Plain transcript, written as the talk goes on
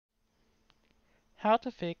How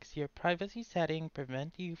to fix your privacy setting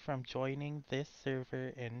prevent you from joining this server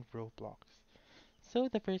in Roblox. So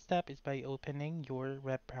the first step is by opening your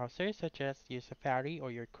web browser such as your Safari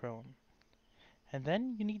or your Chrome. And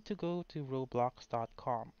then you need to go to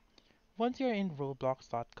roblox.com. Once you're in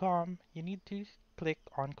roblox.com, you need to click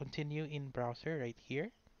on continue in browser right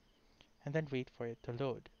here and then wait for it to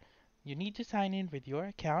load. You need to sign in with your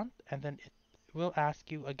account and then it will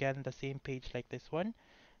ask you again the same page like this one.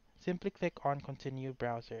 Simply click on continue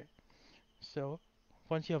browser. So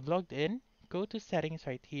once you have logged in, go to settings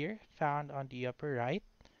right here, found on the upper right,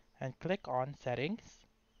 and click on settings.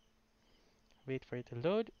 Wait for it to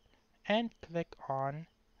load and click on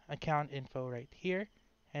account info right here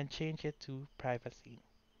and change it to privacy.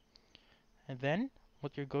 And then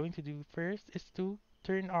what you're going to do first is to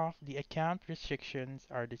turn off the account restrictions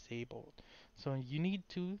are disabled. So you need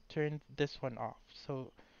to turn this one off.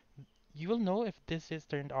 So you will know if this is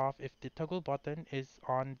turned off if the toggle button is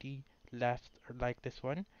on the left or like this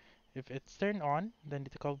one. If it's turned on, then the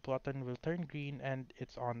toggle button will turn green and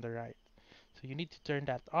it's on the right. So you need to turn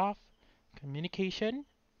that off. Communication,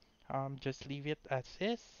 just leave it as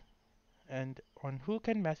is. And on who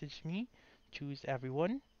can message me, choose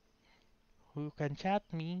everyone. Who can chat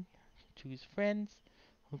me, choose friends.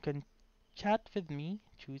 Who can chat with me,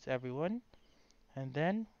 choose everyone. And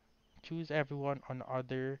then choose everyone on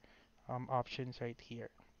other options right here.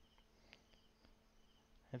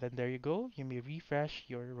 And then there you go. You may refresh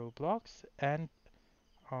your Roblox and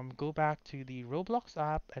go back to the Roblox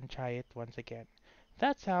app and try it once again.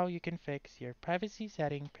 That's how you can fix your privacy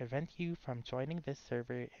setting prevent you from joining this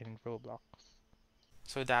server in Roblox.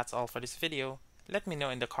 So that's all for this video. Let me know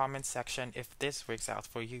in the comments section if this works out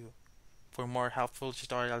for you. For more helpful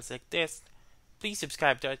tutorials like this, please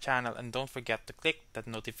subscribe to our channel and don't forget to click that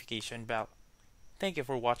notification bell. Thank you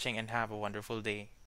for watching and have a wonderful day.